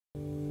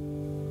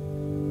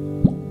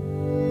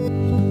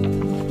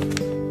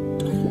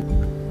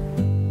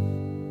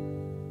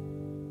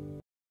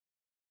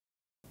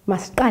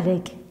Masiqale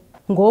ke.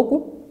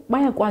 Ngoku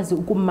bayakwazi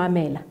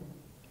ukumamela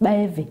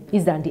beve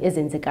izandi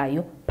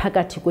ezenzekayo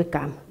phakathi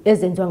kwegama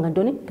ezenziwa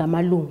ngantoni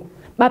ngamalungu.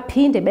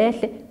 Baphinde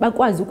behle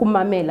bakwazi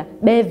ukumamela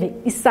beve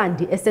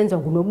isandi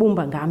esenziwa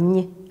ngunobumba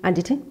ngamnye.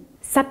 Andithi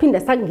saphinda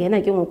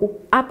sangena ke ngoku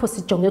apho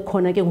sijonge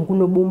khona ke ngoku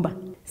unobumba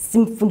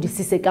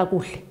simfundisise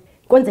kakuhle.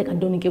 Kwenzeka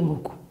ntoni ke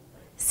ngoku?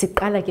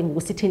 Siqala ke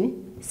ngoku sithini?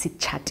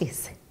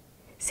 Sitshatise.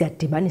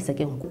 Siyadibanisa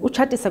ke ngoku.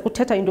 Utshatisa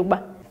kuthetha into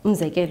yokuba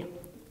umzekelo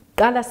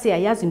qala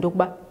siyayazi into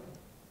yokuba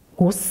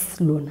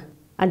ngus lona.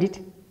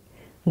 Andithi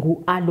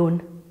ngu-a lona,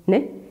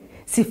 ne?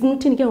 Sifuna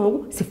uthini ke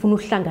ngoku? Sifuna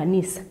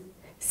uhlanganisa.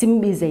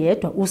 Simbize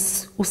yedwa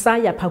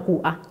usaya pha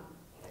ku-a.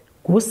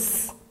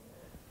 Ngus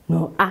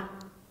no-a.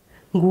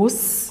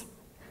 Ngus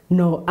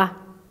no-a.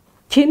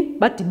 Tyhini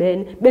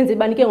badibene. Benze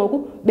bani ke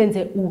ngoku?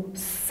 Benze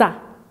usa.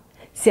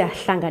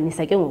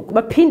 Siyahlanganisa ke ngoku.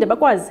 Baphinde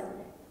bakwazi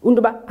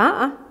into yoba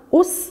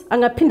us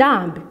angaphinda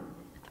ahambe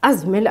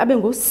azimele abe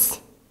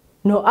ngus.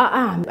 No-a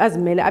ahambe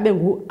azimele abe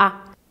ngu-a.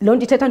 Loo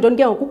nto ithetha ntoni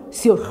ke ngoku?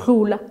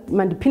 Siyohlula.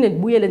 Mandiphinde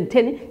ndibuyele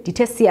nditheni?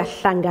 Ndithe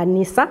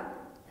siyahlanganisa.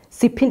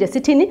 Siphinde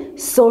sithini?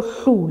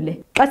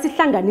 Sohlule. Xa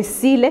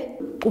sihlanganisile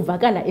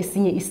kuvakala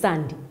esinye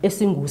isandi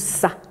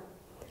esingusa.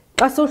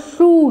 Xa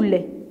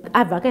sohlule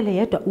avakele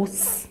yedwa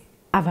us,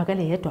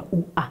 avakele yedwa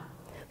u-a.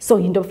 So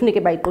yinto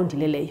kufuneka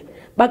bayiqondile leyo.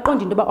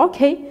 Baqonda into yoba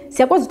okay,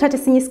 siyakwazi uthatha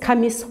esinye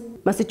isikhamiso.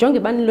 Masijonge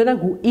bani lona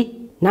ngu-i.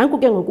 Nanku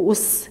ke ngoku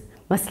us.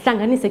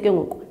 Masihlanganise ke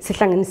ngoku.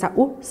 Sihlanganisa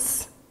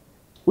us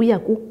uya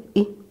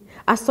ku-i.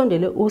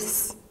 Asondele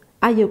us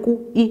aye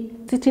ku-i.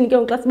 Sithini ke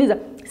ngoku xa sibiza?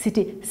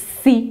 Sithi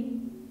si.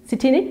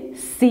 Sithini?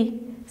 Si.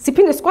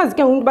 Siphinde sikwazi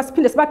ke ngoku ukuba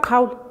siphinde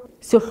sibaqhawule.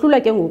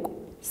 Siyohlula ke ngoku.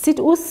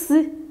 Sithi us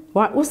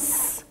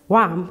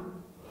wahamba.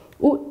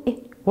 U-i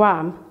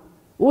wahamba.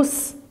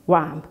 Us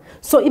wahamba.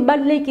 So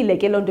ibalulekile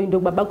ke loo nto into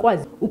yokuba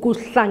bakwazi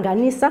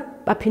ukuhlanganisa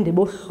baphinde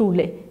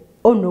bohlule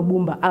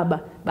onobumba aba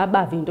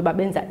babave into yoba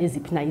benza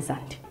eziphi na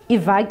izandi.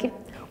 Iva ke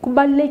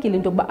kubalulekile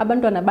into yokuba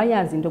abantwana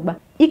bayazi into yokuba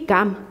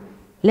igama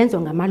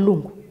lenziwa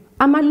ngamalungu.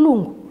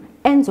 Amalungu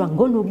enziwa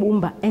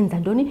ngonobumba enza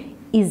ntoni?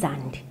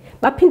 Izandi.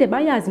 Baphinde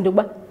bayazi into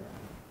yokuba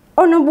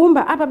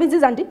onobumba apha benza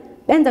izandi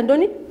benza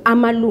ntoni?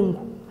 Amalungu.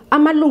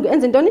 Amalungu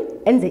enze ntoni?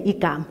 Enze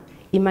igama.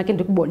 Ima ke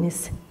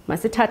ndikubonise.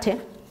 Masithathe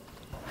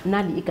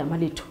nali igama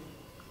lethu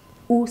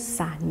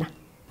usana.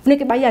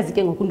 Funeke bayazi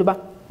ke ngoku into yoba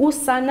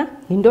usana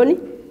yintoni?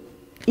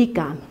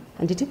 Igama.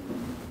 Andithi?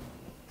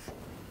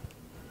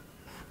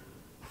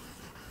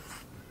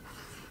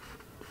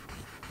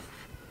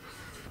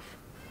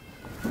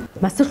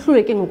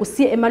 Masihlule ke ngoku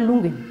siye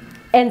emalungwini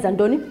enza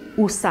ntoni?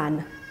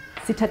 Usana.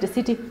 Sithathe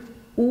sithi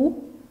u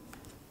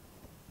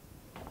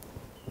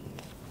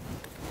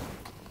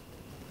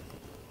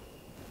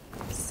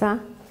sa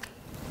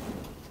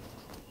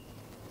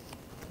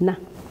na.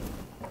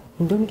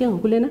 Yintoni ke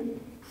ngoku lena?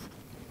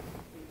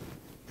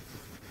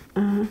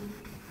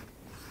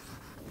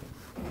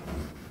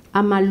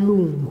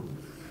 Amalungu.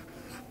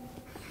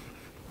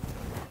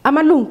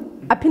 Amalungu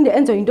aphinde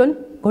enziwe yintoni?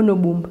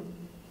 Ngonobumba.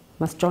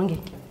 Masijonge.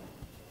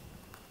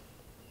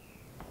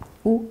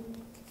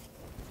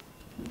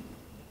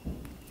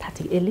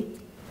 Thathi eli.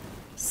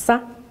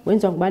 Sa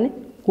wenziwa ngubani?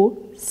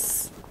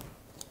 Ngu-s.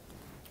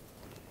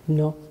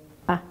 No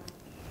a.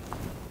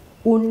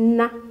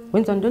 Una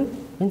wenziwa ntoni?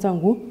 Wenziwa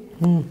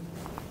ngu-n.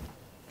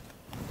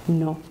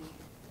 No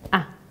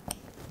a.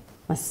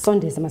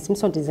 Masisondeze,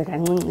 masimsondeze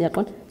kancinci,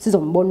 uyaqonda?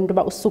 Sizombona into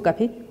yoba usuka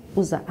phi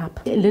uza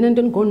apha. Lena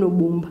ntoni?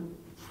 Ngonobumba.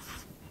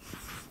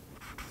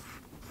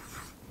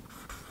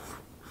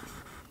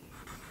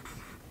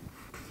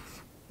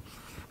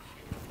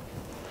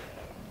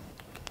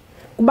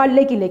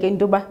 Kubalulekile ke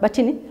into yoba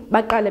bathini?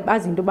 Baqale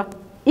bazi into yoba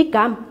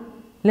igama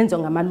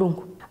lenziwa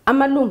ngamalungu.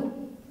 Amalungu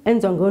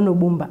enziwa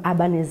ngonobumba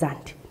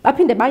abanezandi.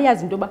 Baphinde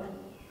bayazi into yoba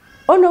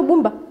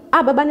onobumba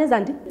aba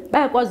banezandi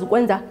bayakwazi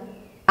ukwenza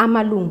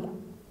amalungu.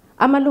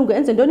 Amalungu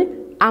enze ntoni?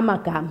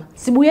 Amagama.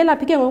 Sibuyela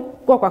phi ke ngoku?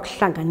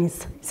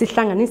 Kwakuhlanganisa.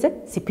 Sihlanganise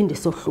siphinde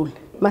sohlule.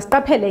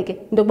 Masiqaphele ke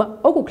into yokuba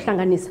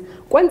okukuhlanganisa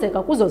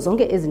kwenzeka kuzo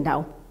zonke ezi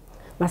ndawo.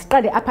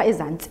 Masiqale apha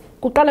ezantsi.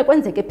 Kuqala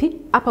kwenzeke phi?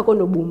 Apha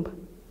konobumba.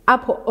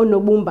 Apho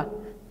onobumba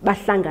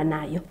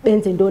bahlanganayo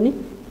benze ntoni?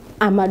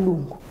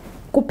 Amalungu.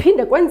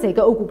 Kuphinde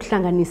kwenzeke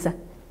okukuhlanganisa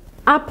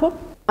apho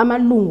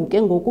amalungu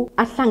ke ngoku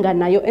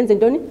ahlanganayo enze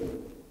ntoni?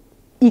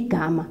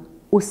 Igama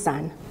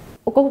usana.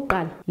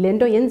 Okokuqala le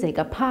nto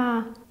yenzeka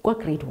phaa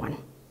kwa-grade 1.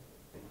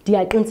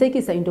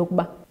 Ndiyaqinisekisa into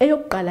yokuba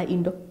eyokuqala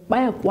into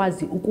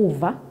bayakwazi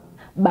ukuva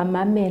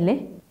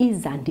bamamele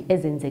izandi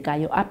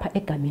ezenzekayo apha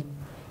egameni.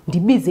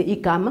 Ndibize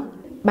igama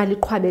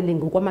baliqhwabele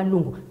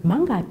ngokwamalungu.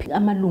 Mangaphi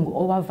amalungu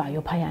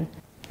owavayo phayana?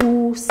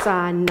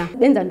 Usana.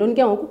 Benza ntoni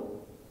ke ngoku?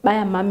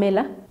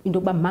 Bayamamela into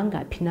yokuba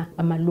mangaphi na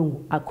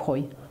amalungu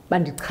akhoyo.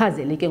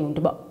 Bandichazele ke ngoku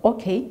into yoba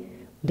okay,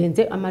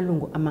 ndenze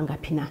amalungu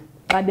amangaphi na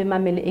xa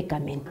bemamele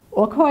egameni.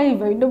 Wakho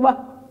wayiva into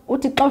yoba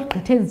uthi xa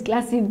ugqithe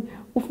eziklasini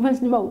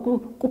ufumanisa into yoba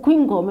kukho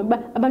ingoma uba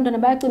abantwana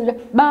bayacula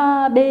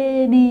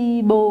babebibobu.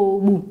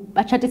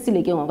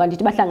 Batshatisile ke ngoku,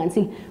 andithi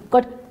bahlanganisile.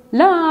 Kodwa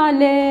la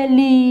le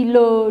li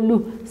lo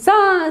lu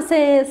sa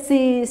se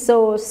si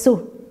so su.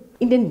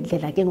 into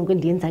endlela ke ngoku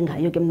endiyenza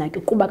ngayo ke mna ke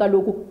kuba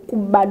kaloku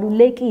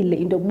kubalulekile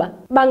into yokuba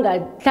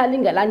bangahlali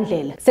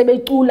ngelandlela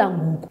sebecula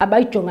ngoku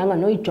abayijonganga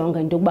noyijonga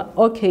into yokuba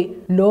okay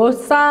lo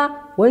sa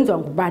wenziwa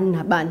ngubani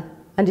nabani.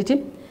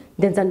 Andithi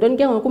ndenza ntoni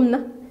ke ngoku mna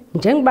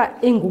njengoba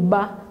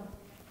inguba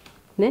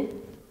ne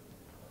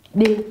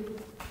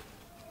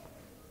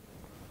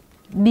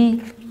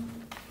bi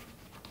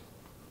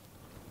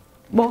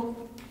bo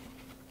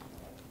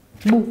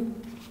bu.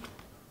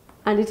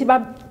 Andithi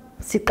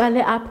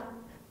siqale apha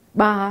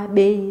ba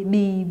be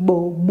bi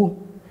bo bu.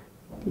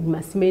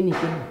 Masimeni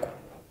ke ngoku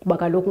kuba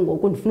kaloku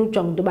ngoku ndifuna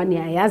ujonga into yoba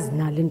niyayazi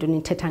na le nto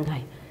nithetha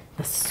ngayo.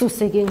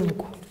 Masisuse ke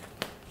ngoku.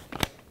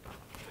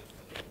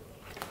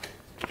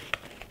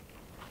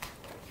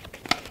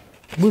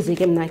 Buze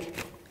ke mna ke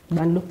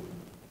bani lo?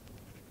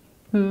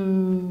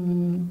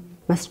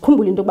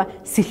 Masikhumbule into yokuba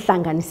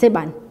sihlanganise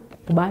bani?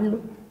 Ngubani lo?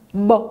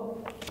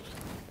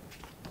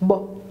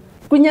 Bo.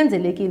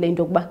 Kunyanzelekile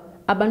into yokuba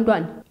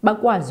abantwana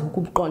bakwazi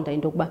ukuqonda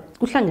into yokuba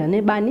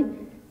kuhlangane bani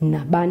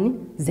nabani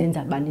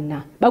zenza bani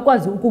na.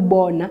 Bakwazi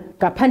ukubona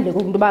ngaphandle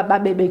kokunto uba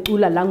babe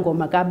becula laa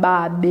ngoma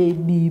kababe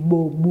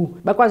bibobu.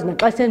 Bakwazi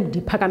naxa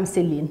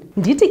sendiphakamiseleni.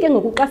 Ndithi ke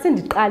ngoku xa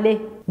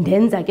sendiqale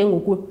ndenza ke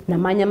ngoku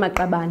namanye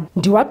amaqabane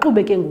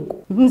ndiwaxube ke ngoku.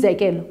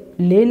 Umzekelo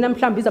lena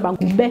mhlawumbi izawuba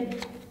ngube,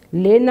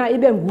 lena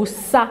ibe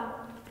ngusa,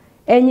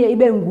 enye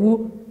ibe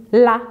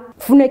ngula.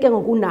 Funeke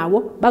ngoku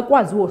nawo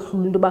bakwazi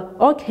uwohlula into yoba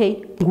okay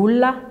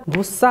ngula,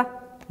 ngusa,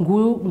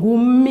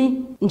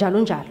 ngumi, njalo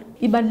njalo.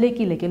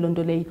 Ibalulekile ke loo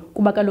nto leyo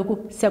kuba kaloku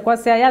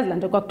siyayazi laa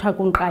nto kwakuthiwa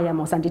kunqaya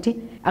mos. Andithi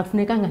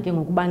akufunekanga ke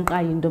ngokuba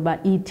nqayi into yoba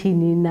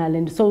ithini na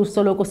le nto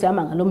soloko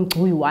sihamba ngalo mgca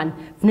uyi-one.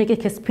 Funeke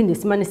khe siphinde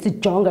simane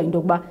sijonga into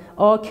yokuba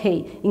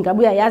okay ingaba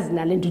uyayazi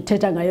na le nto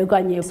uthetha ngayo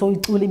okanye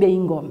soyicula ibe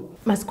yingoma.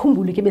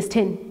 Masikhumbule ke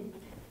besithe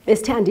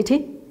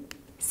andithi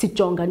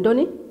sijonga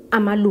ntoni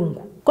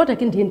amalungu. Kodwa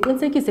ke ndiye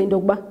ndiqinisekise into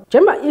yokuba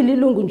njengoba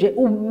ililungu nje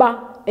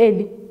uba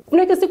eli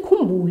funeke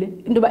sikhumbule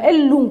into yoba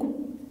eli lungu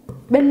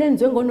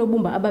belenziwe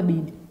ngoonobumba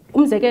ababini.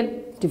 Umzekelo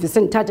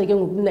ndivise ndithathe ke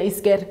ngoku mna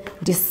isikere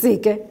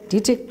ndisike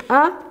ndithi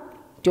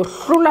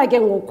ndiyohlula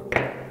ke ngoku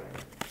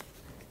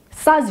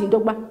sazi into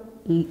yokuba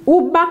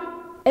uba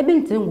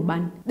ebenziwe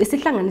ngubani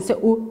besihlanganise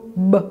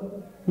u-b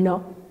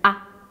no a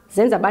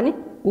zenza bani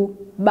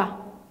uba.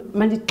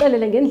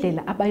 Mandixelele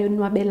ngendlela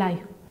abayonwabelayo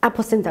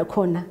apho senza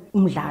khona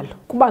umdlalo.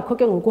 Kubakho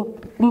ke ngoku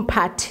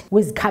umphathi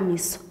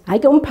wezikhamiso. Hayi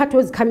ke umphathi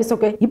wezikhamiso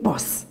ke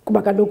yibhosi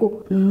kuba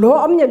kaloku lo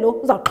omnye lo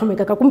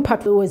uzawuxhomekeka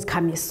kumphathi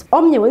wezikhamiso.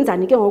 Omnye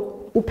wenzani ke ngoku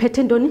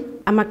uphethe ntoni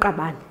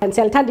amaqabane.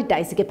 Siyalithanda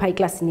idayisi ke phaa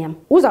eklasini yam.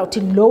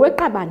 Uzawuthi lo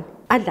weqabane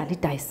adlale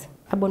idayisi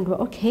abone uba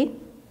okay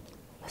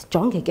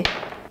masijonge ke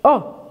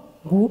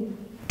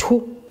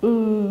ngu-2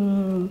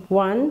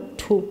 1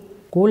 2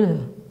 ngul.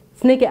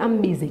 Funeke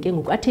ambize ke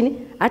ngoku athini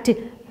athi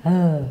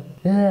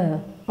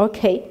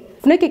okay.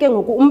 Funeke ke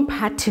ngoku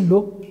umphathi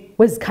lo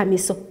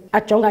wezikhamiso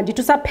ajonga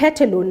ndithi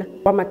usaphethe lona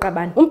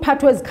wamaqabane.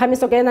 Umphathi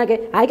wezikhamiso ke yena ke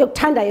hayi ke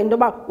kuthanda yena into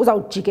yoba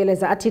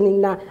uzawujikeleza athini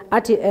na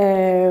athi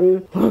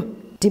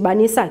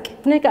dibanisa ke.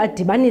 Funeka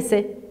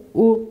adibanise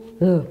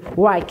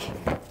wakhe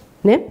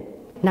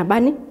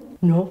nabani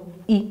no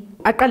i.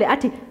 Aqale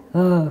athi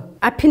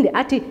aphinde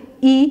athi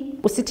i.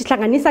 Usithi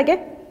hlanganisa ke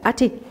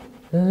athi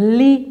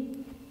li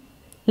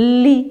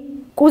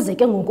kuze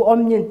ke ngoku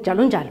omnye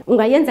njalo njalo.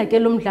 Ungayenza ke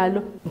lo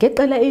mdlalo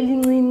ngeqela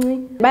elincinci.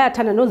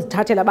 Bayathanda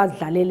nozithathela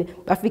bazidlalele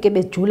bafike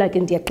bejula ke.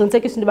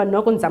 Ndiyaqinisekisa into yoba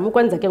noko ndizama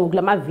ukwenza ke ngoku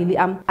la mavili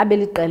am abe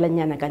liqela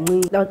nyana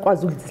kancinci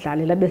bakwazi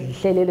ukuzidlalela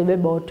bezihlelele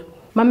bebodwa.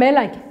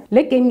 Mamela ke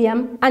le game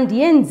yam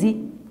andiyenzi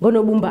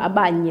ngoonobumba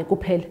abanye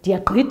kuphela.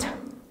 Ndiyagqitha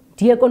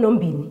ndiye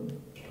koonombini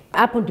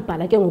apho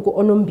ndibhala ke ngoku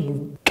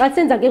onombini. Xa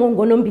senza ke ngoku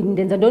ngonombini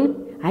ndenza ntoni?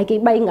 Hayi ke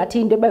iba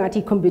ingathi into engathi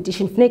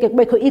yi-competition. Funeke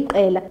kubekho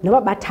iqela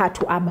noba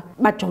bathathu aba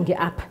bajonge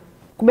apha.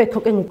 Kubekho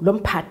ke ngoku lo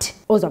mphathi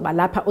ozawuba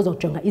lapha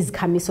ozawujonga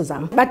izikhamiso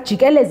zam.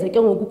 Bajikeleze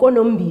ke ngoku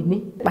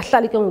koonombini.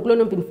 Bahlale ke ngoku kuloo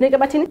nombini. Funeke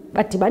bathini?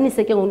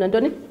 Badibanise ke ngoku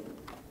nantoni?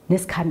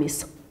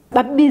 Nesikhamiso.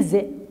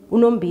 Babize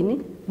unombini,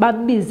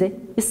 babize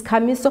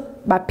isikhamiso,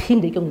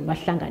 baphinde ke ngoku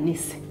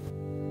bahlanganise.